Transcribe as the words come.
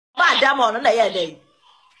demo na ye dey.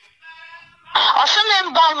 O se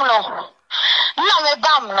me bam no. Na me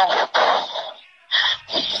bam no.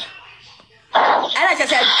 Ela just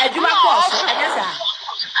said aduma course, I guess.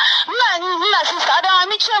 Na sister Adam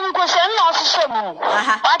me chem go say no so mu.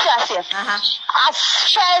 What you say? As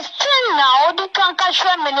first thing now the can catch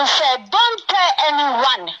me say don't tell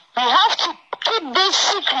anyone. You have to keep this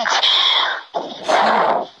secret.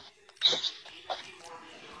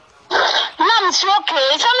 Nam si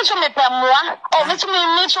okay, some me pemwa. O me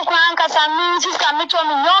me so kwan kasa me sister me to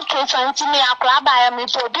me okay so ntimi akra ba ya me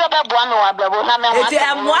to bi obeboa me wa blabo na me wa. Eti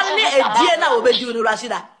emwa ne edie na obedi no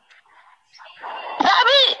Rashida.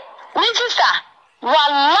 Dabi, me sister,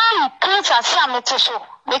 wallahi kansa si amete so.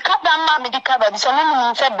 Me kada ma me dika ba bi so me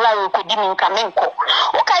me say bla yo ko di me nka me nko.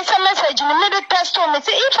 Okay, say message me the test me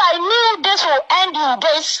say if I knew this will end in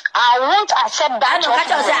this, I won't accept that. No,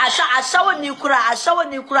 catch say ashawo ni kura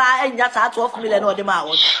enya sa 12 million o de ma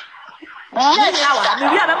wo. Yes, me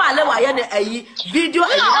wi am ma le wa ye ne ayi video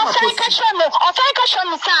ayi na ma post. O fa ka show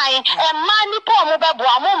me sai e ma ni po mo be bo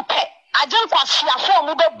amompe. Ajen kwafia fo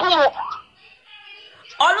mo be bu mo.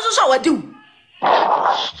 Onu so wa diu.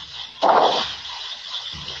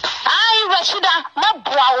 Ai Rashida na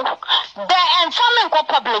boawo the informing ko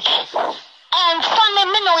public and family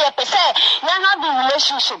me no ye say na have the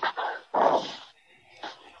relationship.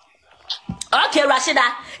 Okay, Rashida,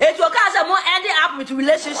 if you can say more ending up with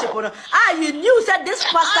relationship, you knew that this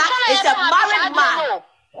pastor is a married man.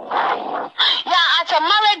 Yeah, as a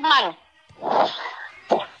married man.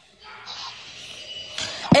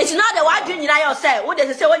 It's not the one thing you say. What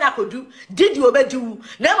they say when I could do, did you obey do?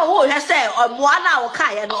 Never who has said or Moana or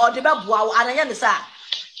Kayan or the Babu and I understand.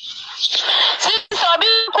 See, so be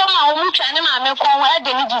come home, China, I'm come where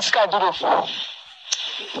they need to schedule.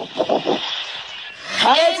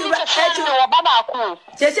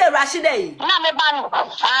 Say Rashida. Na me ban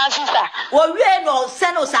sister. Well, we no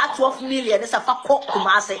send us 12 million. It's a fuck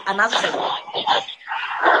Kumase and answer.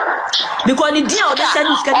 Because the deal they send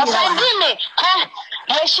us can me.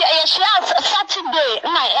 Yes, Saturday,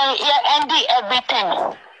 my end everything.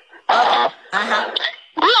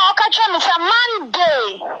 We all catch on some Monday.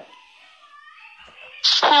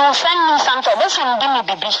 He will send me something. This will give me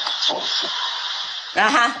baby.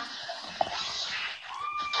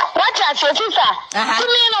 What I say, sister?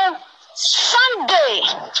 You know, Sunday,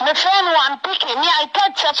 my friend one picking me. I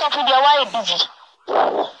thought that's off with your wife busy.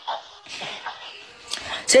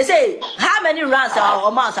 Say, how many rounds are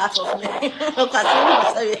amounts out of me? Hey,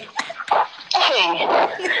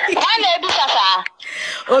 how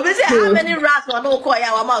many rounds are no quite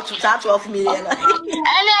our amount to 12 million? And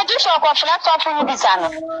I just talk of flat off from this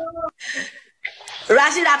channel.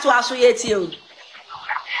 Rashi, that's what I say you.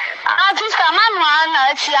 Sister, man,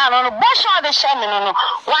 it's on the bush of the shaman.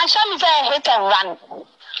 One shall be hit and run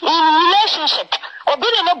in relationship or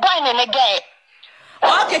being a boy and a gay.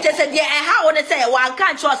 Okay, just said, yeah, how want to say one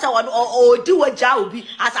can't show someone or do a job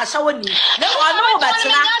as I show you. No, I know, but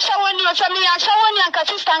I show you,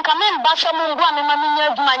 sister, come in, but someone one in my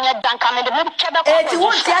don't come in the middle. It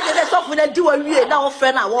won't say that that's when I do a real now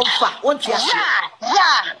friend. I won't fight, won't you?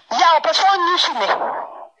 Yeah, person you should.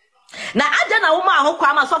 Now, I don't know who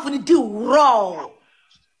come myself when you do wrong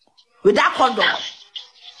with that condom.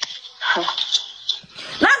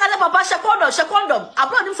 Now, I have a bash condom. I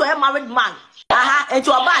brought him for a married man. And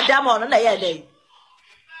to a bad damn on a day.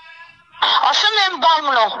 Or some bam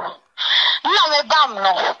no. No, me bam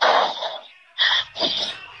no.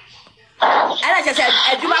 And I just said,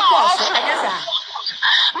 I do my course, I guess.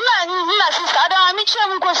 Man, sister, Adam, me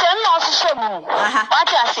chem go say no so mu. What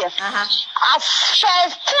you say? As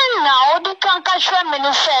first thing now, the can catch me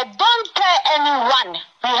say don't tell anyone.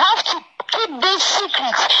 You have to keep this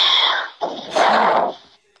secret.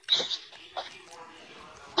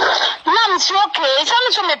 Nam si okay,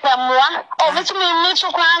 some me pemwa. O me so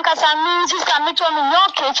kwan kasa me sister me to me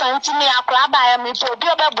okay so ntimi akra ba ya me to bi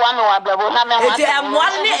obeboa me wa blabo na me wa. Eti emwa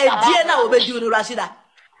ne edie na obedi no Rashida.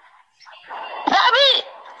 Dabi,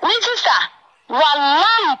 me sister,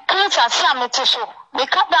 wallahi kansa si amete so. Me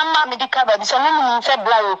kada ma me dika ba bi so me me say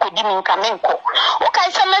bla yo ko di me nka me nko.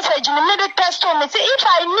 Okay, say message me the test me say if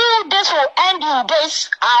I knew this will end in this,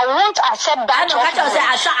 I won't accept that. No, catch say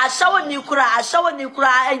ashawo ni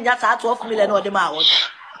kura enya sa 12 million o de ma wo.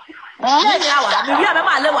 Yes, me wi am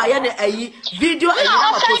ma le wa ye ne ayi video ayi na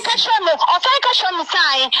ma post. O fa ka show me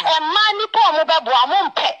sai e ma ni po mo be bo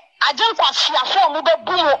amompe. Ajen kwafia fo mo be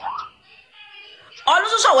bu mo. Onu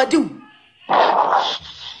so wa diu.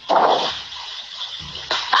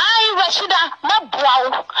 Ai Rashida na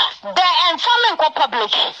boawo the informing ko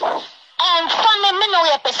public and family me no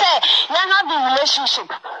ye say na have the relationship.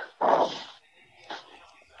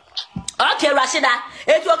 Okay, Rashida,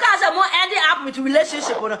 if you can't more ending up with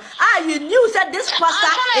relationship, you knew that this pastor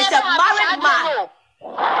is a married man.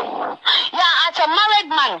 Yeah, as a married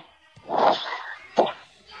man.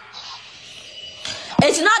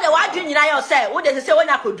 It's not the one thing you say. What does it say when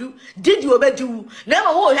I could do? Did you obey do? Never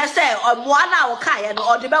who has said or Moana or Kayan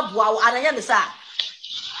or the Babu and I understand.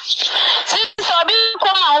 Since I've been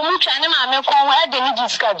coming home, China, I'm going to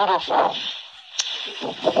schedule.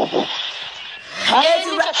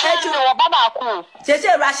 Say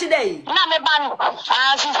Rashida.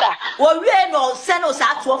 Sister. Well, we ain't no send us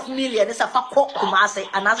 12 million. It's a fuck Kumasi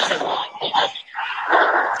and I say.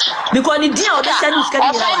 Because the deal of the send is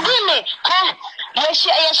getting yes,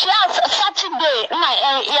 Saturday,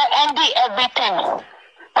 and everything.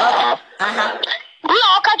 We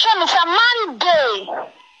all catch on Monday.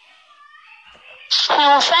 He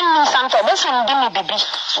will send me something. Listen, give me baby.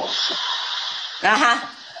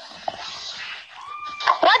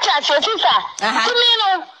 What I say, sister?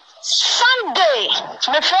 Sunday,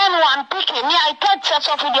 my friend one picking me. I can't touch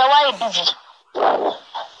off with your wife busy.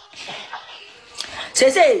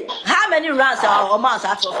 Say, how many rounds are months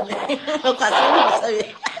out of me? Hey,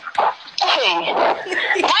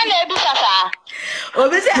 my name is Sasa.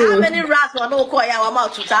 How many rounds are no call our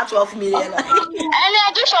mouth to 12 million? And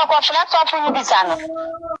I just talk of that talking with Sana.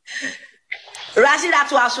 Rashi,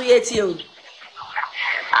 that's what I say to you.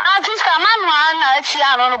 Sister, man, one,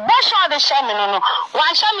 both of the shaman,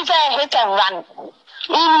 one shaman is a hit and run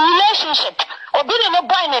in relationship, or being a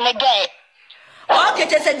boy and a gay. Okay,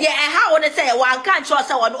 just said, yeah, and how would I say one can't trust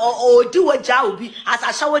someone or do a job as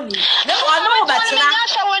I show you? No, I know that I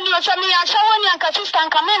show you, I show you, and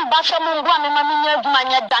consistent come in, but some one,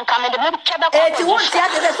 and don't come in the middle. You won't say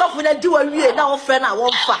that stuff when I do a real now, friend. I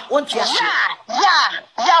won't you?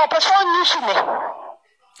 Yeah, person you should me.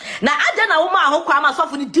 Now, I don't know who come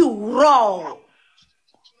myself when you do wrong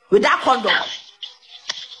with that condom.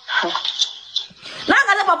 Now,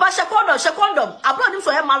 I never pass a condom. I brought him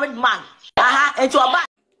for a married man. And to a back.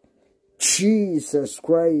 Jesus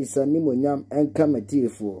Christ, and Nimonyam and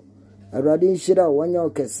Kamatifo. A radin shida one yaw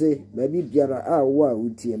kase, baby biara a wa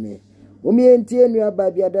utieme. Umi entienua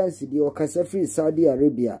baby dance di okasa free Saudi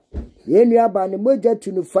Arabia. Yenua ba ne moja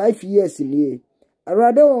 5 years ni.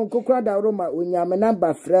 Arade on kokra da roma onyame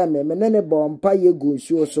namba frame menene bompa yegu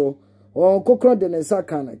nsuo so. On kokra de ne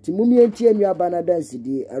sakana. Ti mumi entienua ba na dance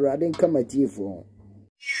di arade Kamatifo.